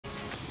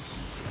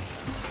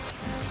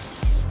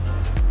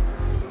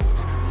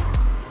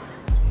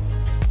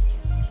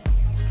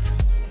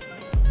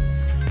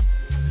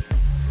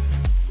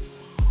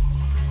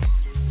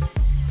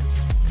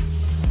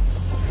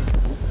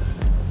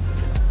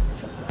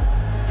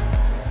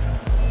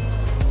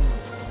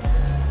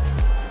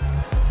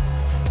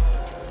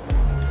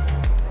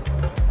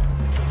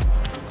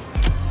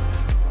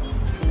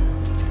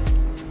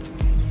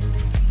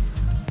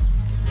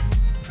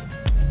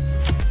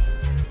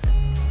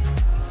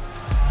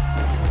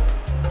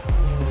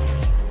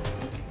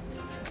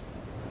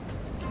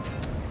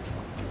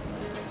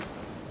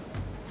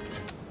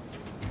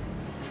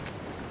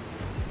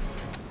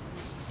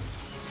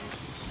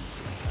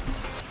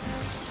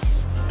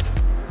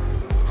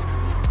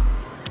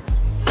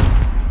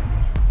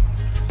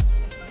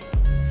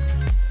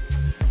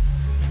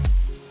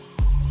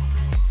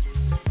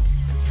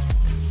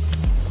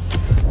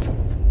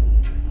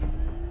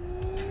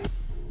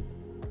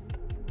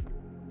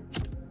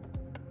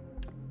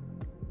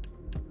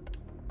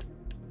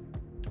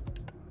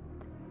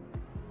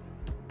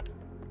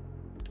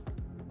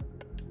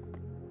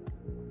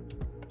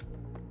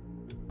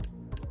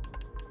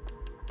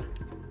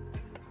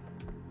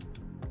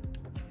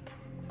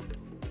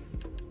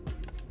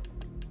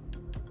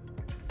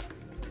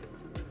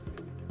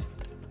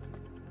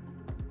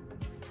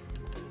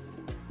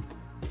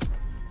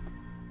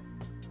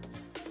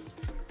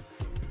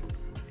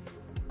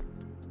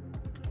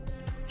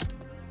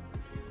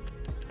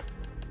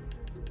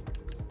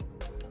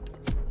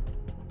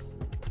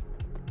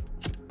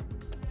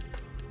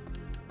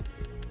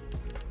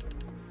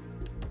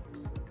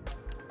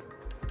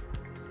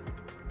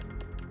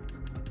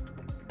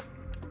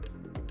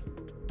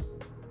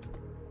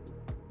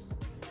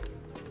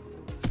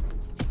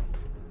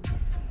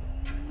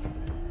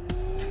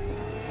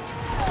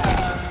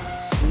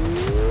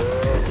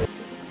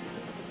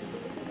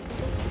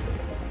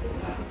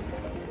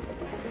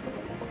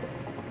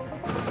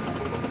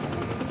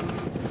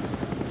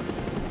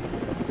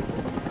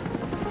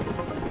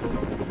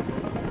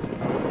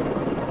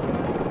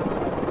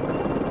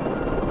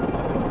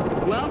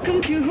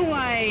Welcome to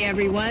Hawaii,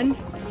 everyone.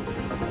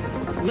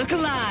 Look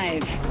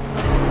alive.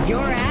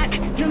 You're at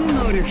the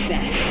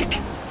Motorfest.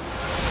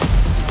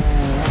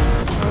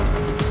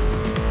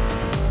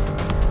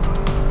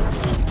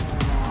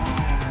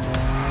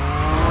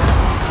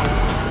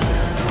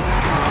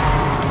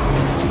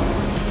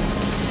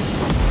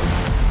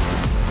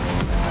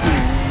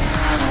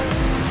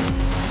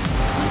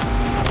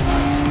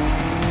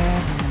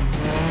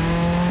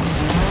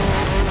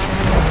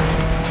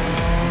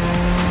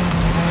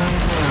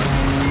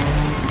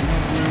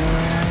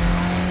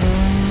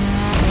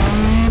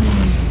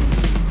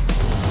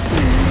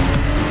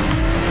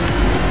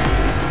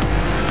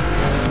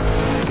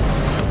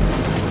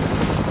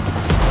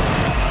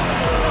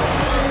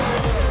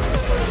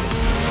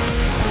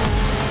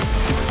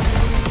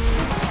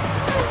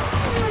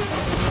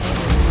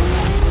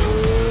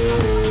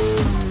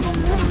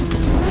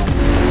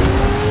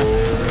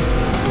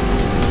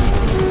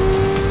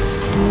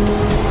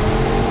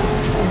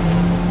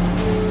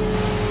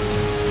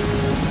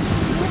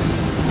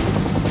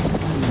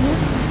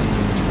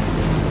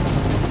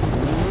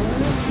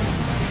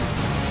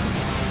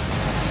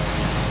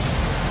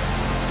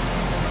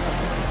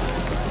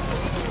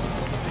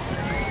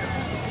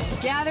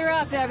 Gather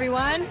up,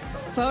 everyone.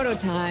 Photo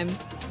time.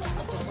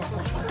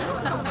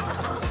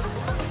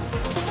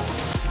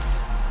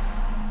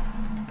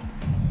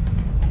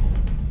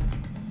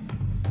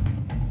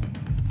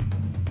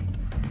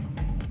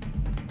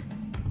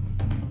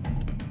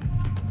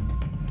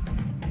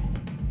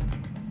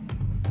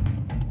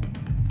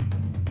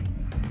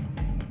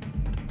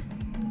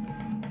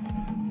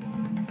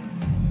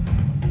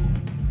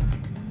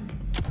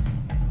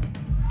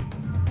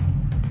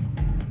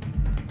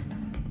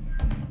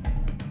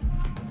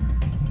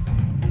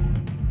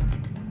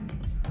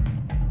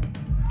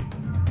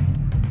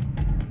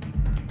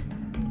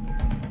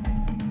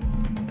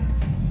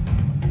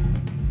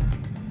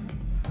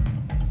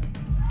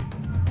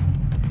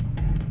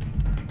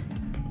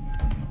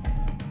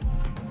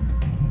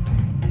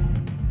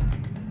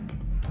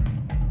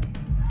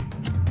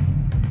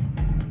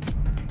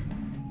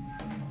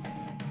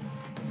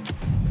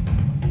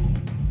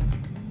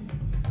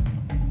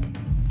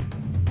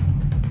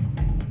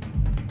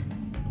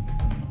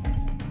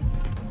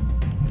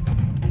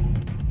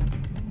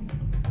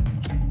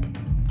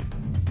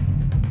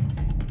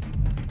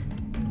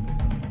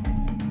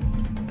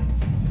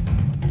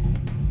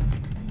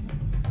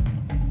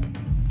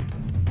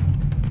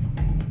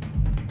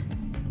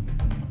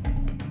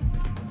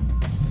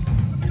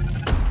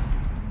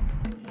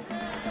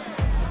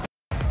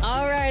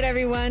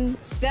 Everyone,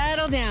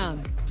 settle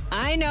down.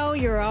 I know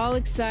you're all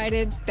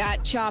excited.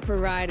 That chopper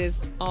ride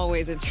is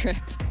always a trip.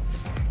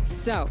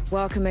 So,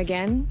 welcome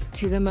again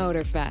to the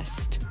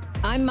Motorfest.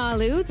 I'm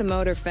Malu, the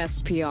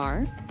Motorfest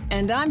PR,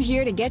 and I'm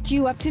here to get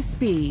you up to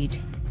speed.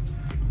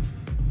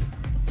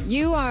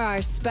 You are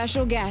our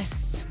special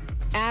guests,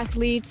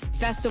 athletes,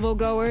 festival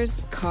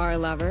goers, car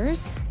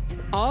lovers,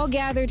 all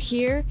gathered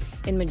here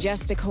in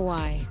majestic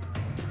Hawaii.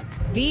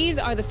 These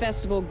are the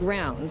festival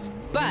grounds,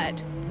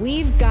 but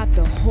we've got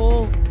the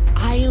whole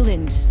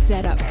island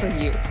set up for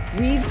you.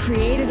 We've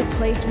created a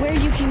place where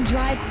you can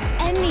drive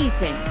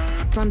anything,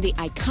 from the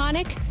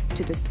iconic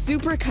to the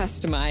super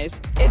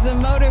customized. It's a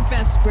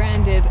Motorfest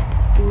branded,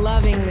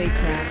 lovingly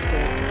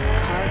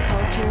crafted car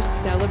culture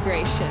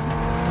celebration.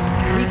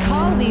 We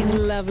call these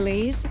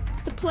lovelies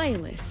the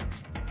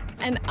playlists.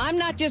 And I'm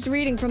not just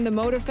reading from the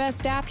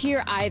Motorfest app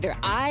here either.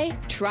 I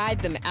tried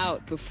them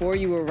out before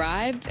you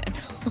arrived,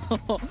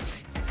 and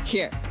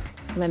here,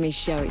 let me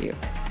show you.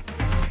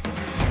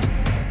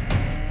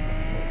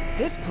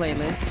 This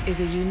playlist is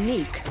a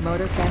unique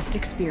Motorfest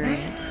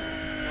experience.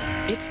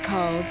 It's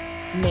called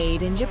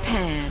Made in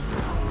Japan.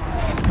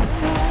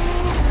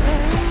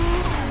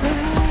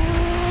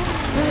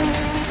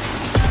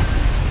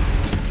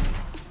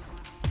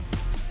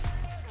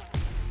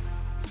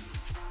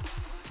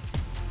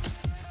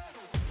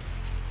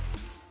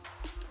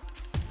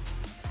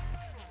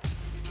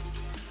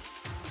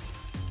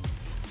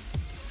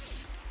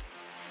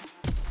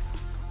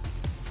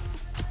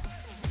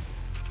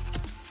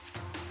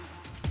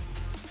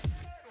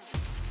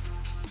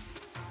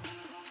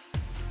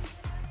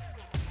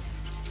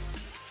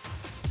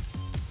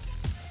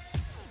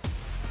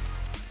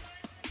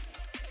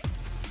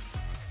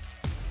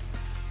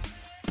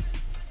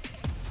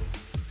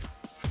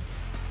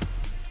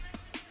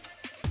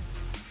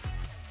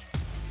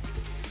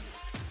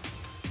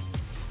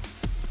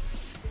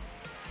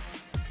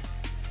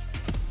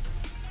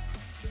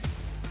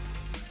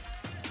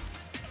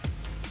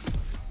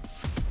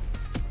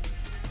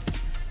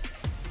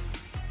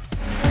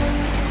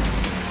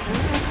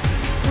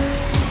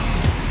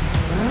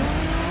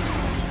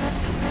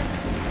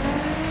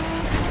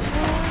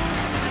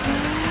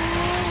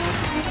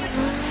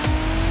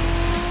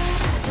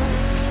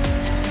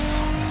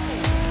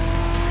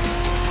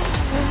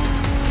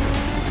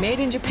 Made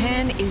in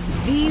Japan is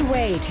the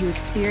way to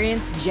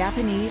experience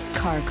Japanese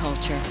car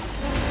culture.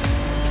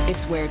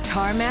 It's where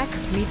tarmac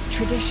meets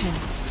tradition,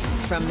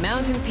 From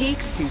mountain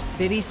peaks to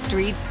city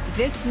streets,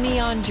 this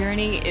neon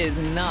journey is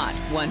not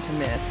one to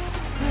miss.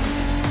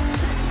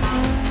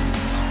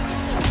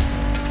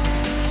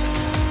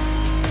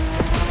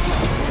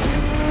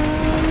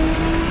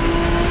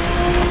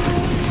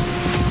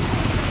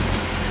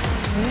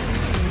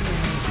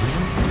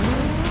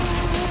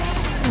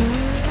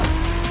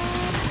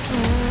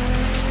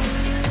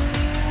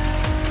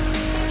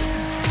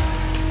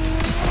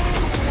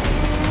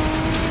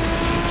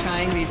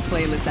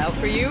 Playlists out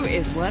for you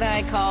is what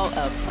I call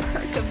a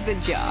perk of the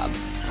job.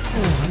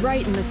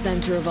 Right in the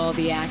center of all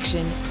the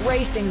action,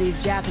 racing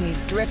these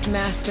Japanese drift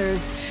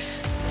masters,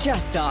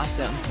 just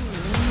awesome.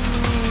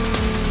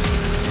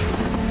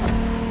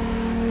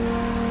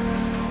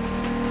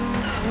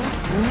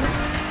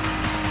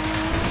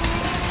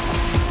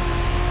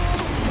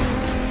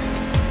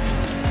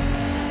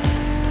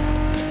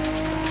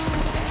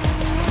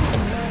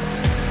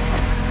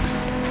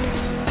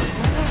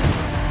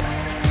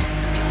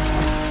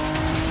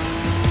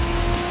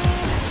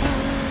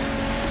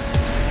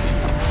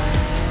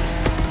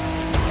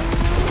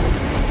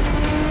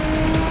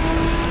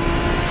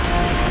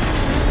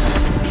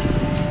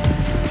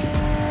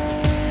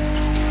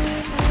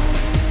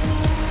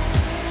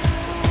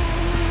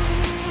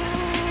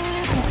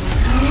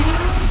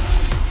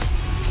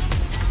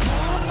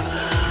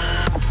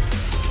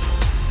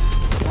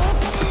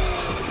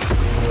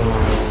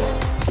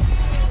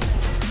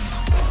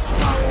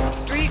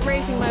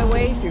 Racing my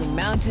way through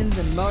mountains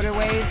and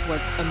motorways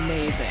was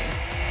amazing.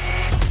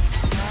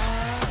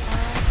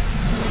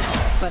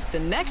 But the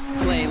next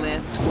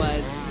playlist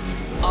was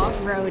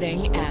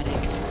Off-Roading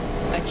Addict,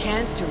 a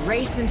chance to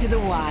race into the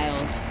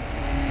wild.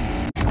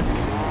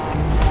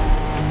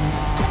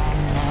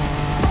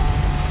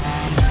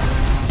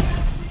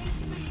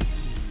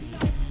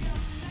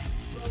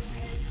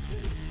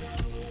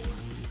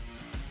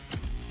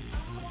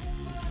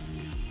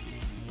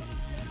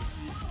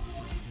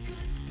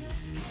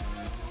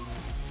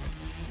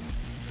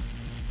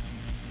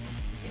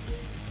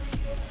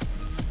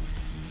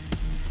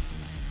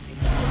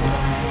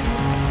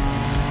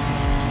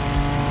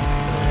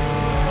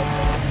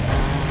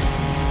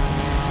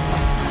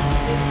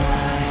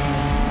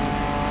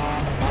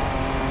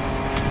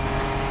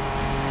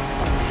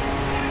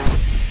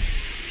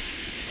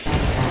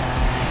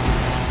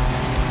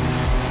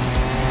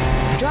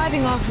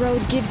 Driving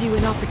off-road gives you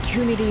an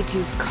opportunity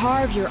to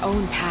carve your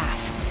own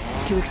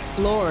path, to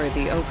explore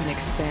the open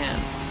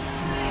expanse.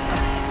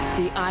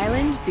 The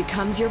island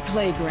becomes your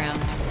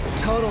playground.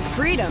 Total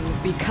freedom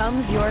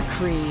becomes your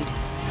creed.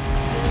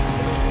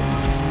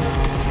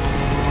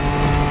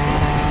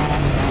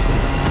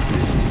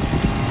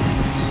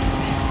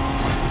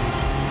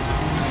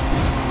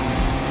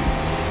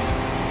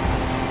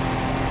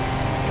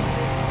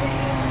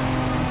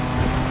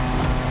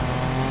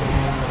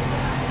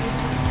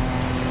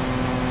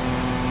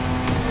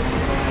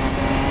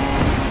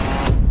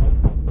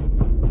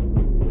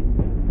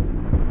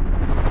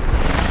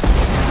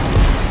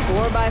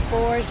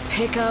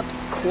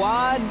 Pickups,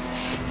 quads,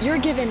 you're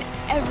given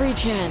every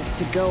chance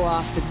to go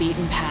off the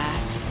beaten path.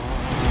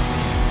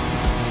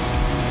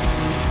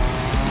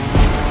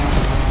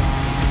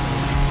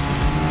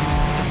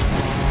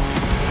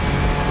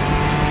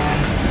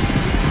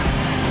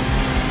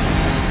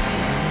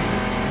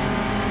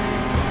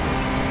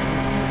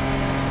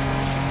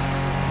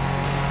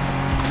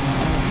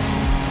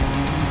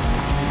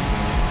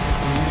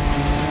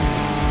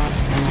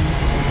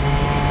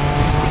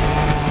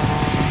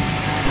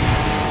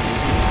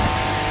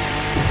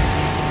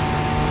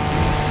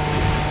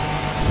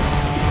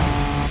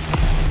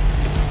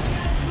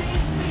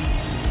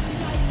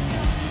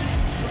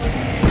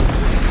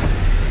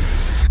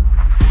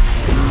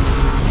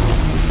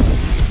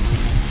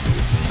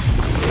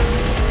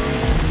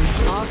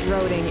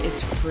 Off-roading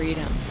is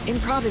freedom,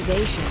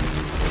 improvisation.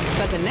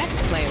 But the next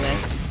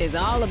playlist is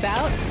all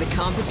about the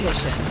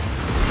competition.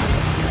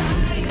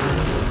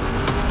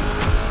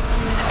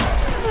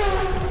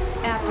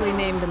 Aptly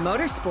named the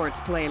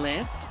Motorsports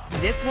playlist,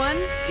 this one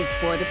is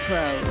for the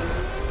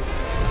pros.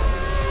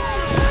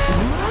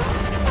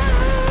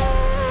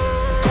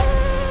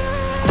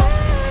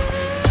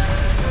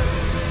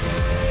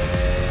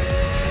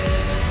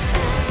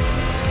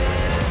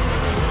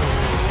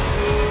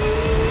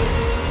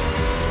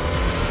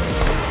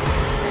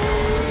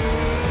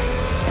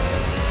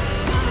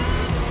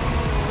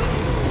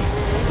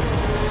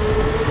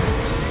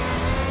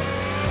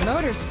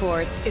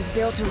 Motorsports is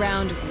built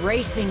around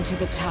racing to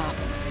the top,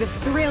 the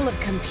thrill of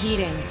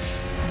competing.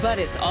 But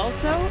it's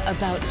also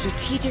about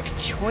strategic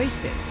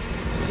choices,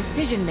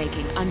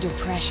 decision-making under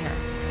pressure.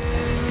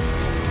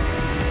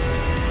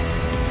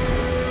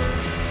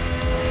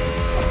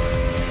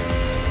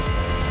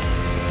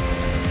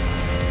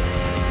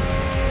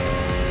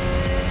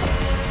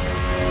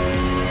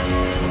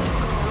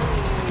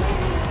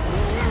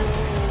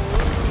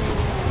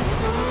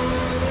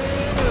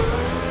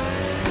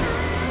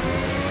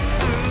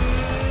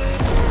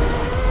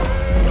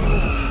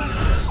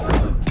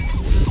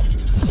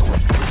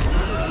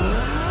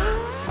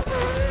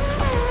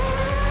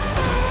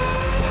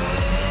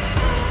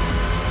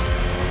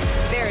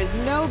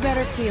 no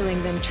better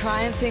feeling than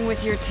triumphing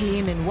with your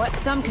team in what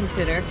some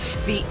consider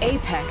the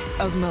apex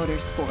of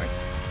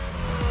motorsports.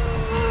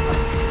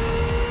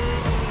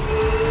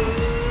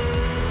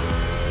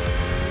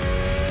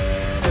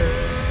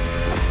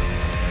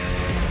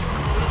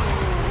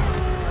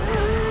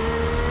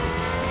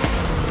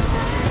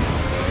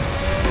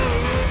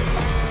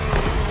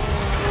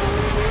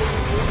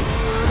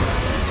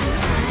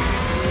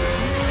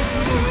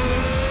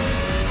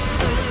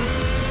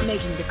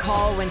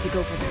 When to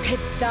go for the pit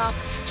stop,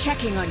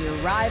 checking on your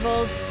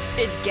rivals,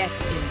 it gets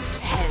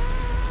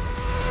intense.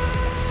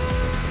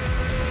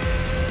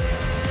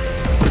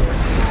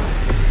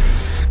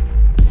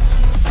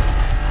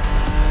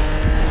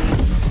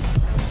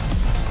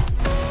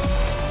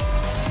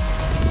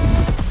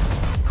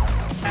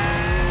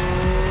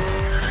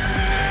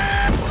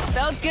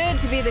 Felt good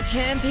to be the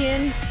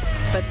champion,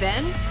 but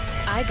then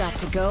I got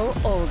to go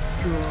old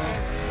school.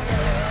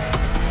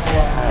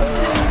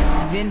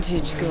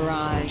 Vintage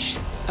Garage,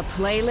 a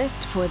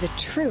playlist for the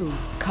true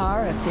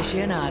car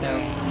aficionado.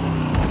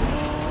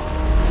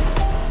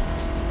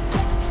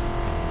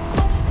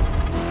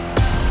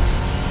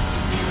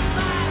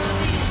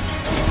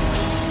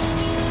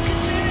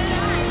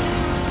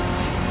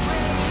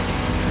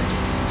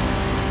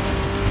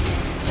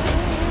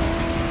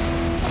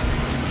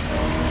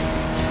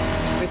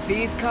 With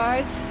these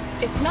cars,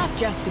 it's not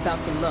just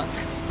about the look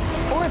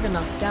or the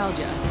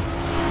nostalgia.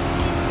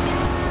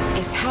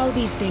 It's how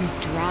these things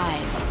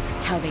drive,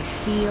 how they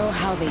feel,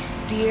 how they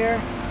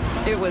steer.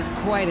 It was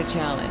quite a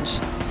challenge,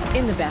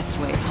 in the best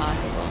way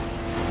possible.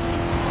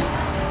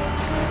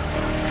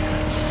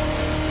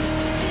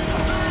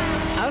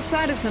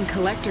 Outside of some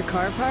collector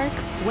car park,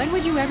 when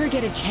would you ever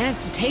get a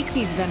chance to take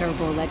these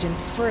venerable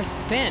legends for a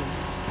spin?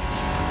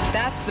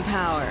 That's the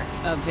power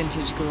of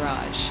Vintage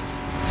Garage.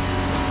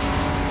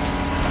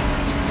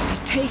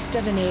 A taste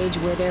of an age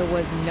where there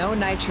was no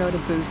nitro to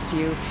boost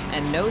you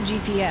and no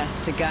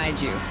GPS to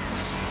guide you.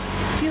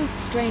 Feels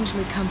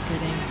strangely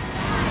comforting.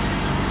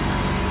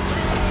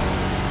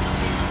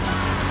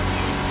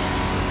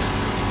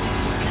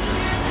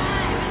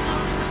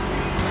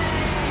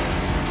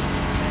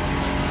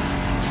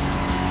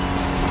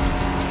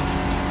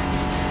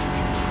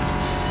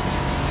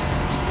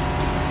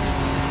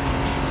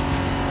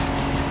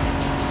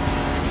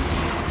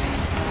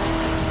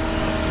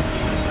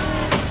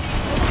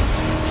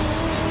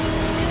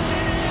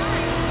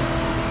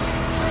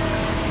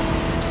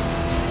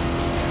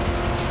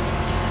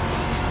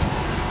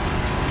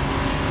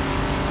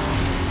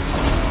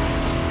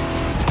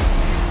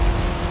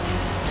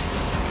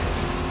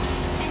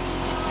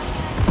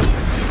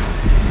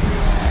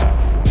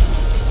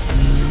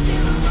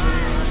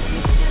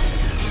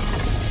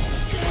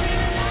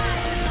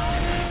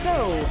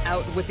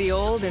 Out with the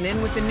old and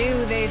in with the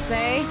new, they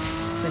say.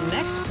 The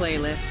next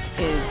playlist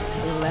is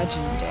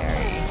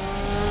legendary.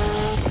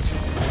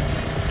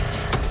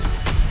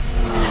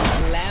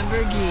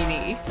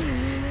 Lamborghini.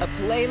 A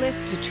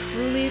playlist to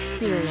truly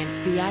experience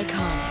the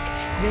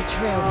iconic, the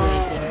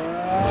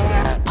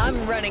trailblazing.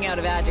 I'm running out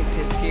of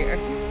adjectives here.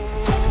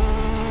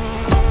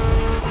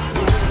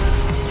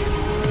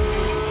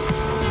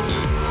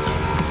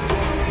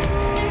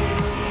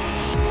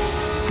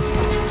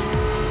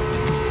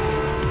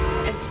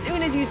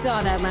 You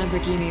saw that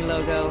Lamborghini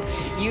logo,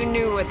 you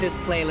knew what this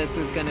playlist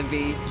was gonna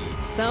be.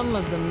 Some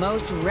of the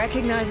most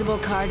recognizable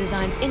car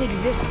designs in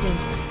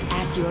existence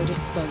at your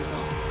disposal.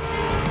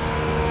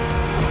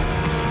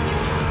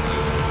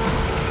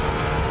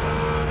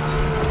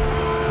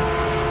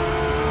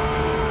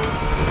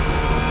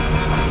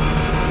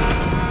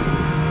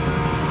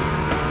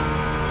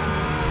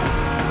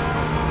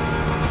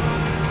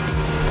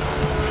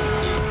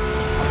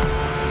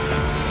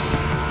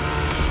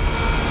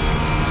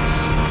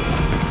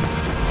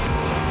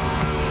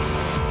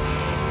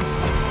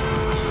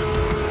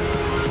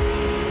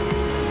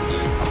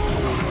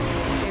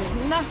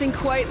 Nothing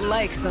quite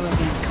like some of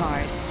these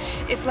cars.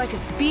 It's like a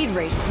speed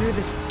race through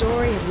the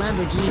story of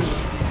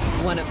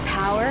Lamborghini, one of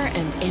power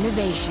and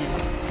innovation.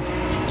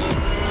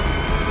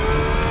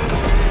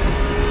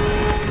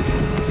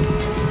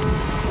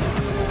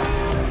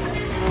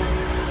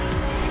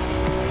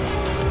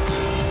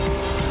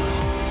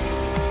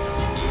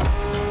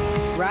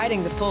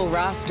 Riding the full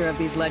roster of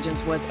these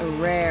legends was a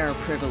rare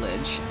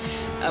privilege.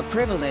 A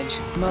privilege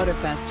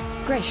Motorfest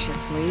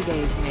graciously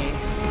gave me.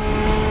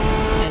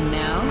 And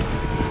now,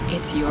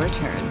 it's your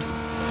turn.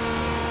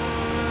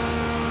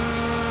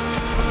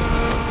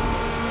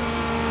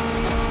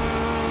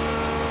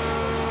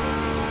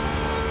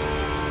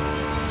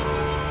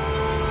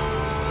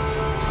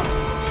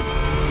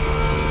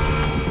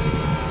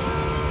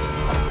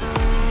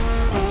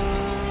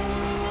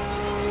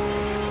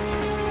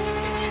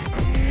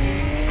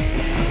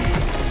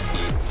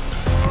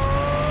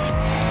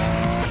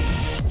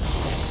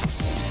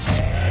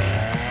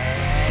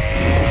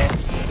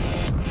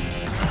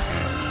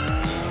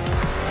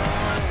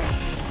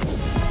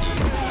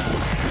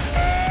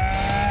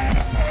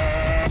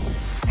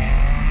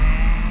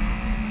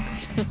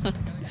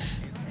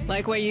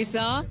 Like what you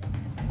saw?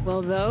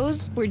 Well,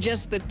 those were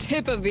just the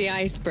tip of the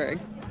iceberg.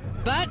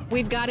 But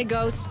we've got to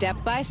go step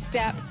by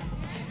step.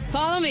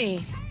 Follow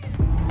me.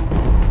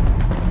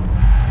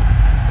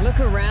 Look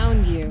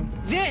around you.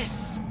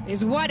 This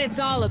is what it's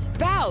all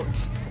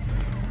about.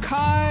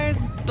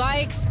 Cars,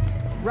 bikes,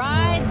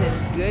 rides,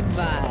 and good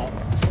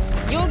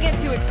vibes. You'll get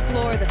to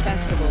explore the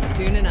festival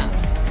soon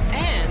enough.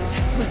 And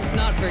let's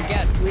not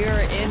forget, we're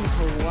in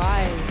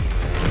Hawaii.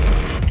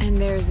 And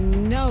there's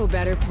no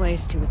better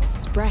place to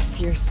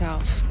express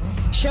yourself.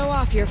 Show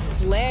off your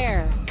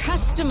flair.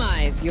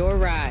 Customize your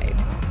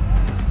ride.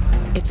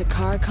 It's a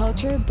car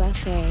culture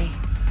buffet.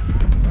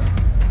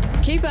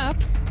 Keep up.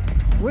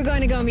 We're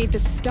going to go meet the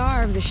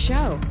star of the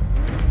show.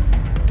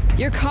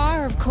 Your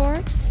car, of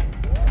course.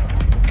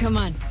 Come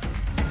on.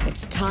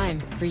 It's time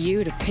for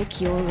you to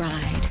pick your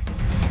ride.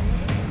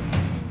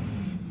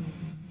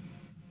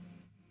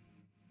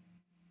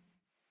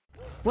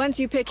 Once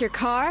you pick your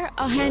car,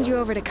 I'll hand you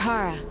over to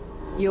Kara,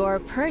 your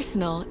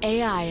personal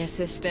AI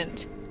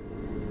assistant.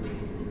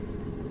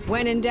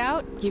 When in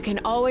doubt, you can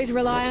always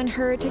rely on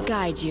her to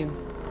guide you.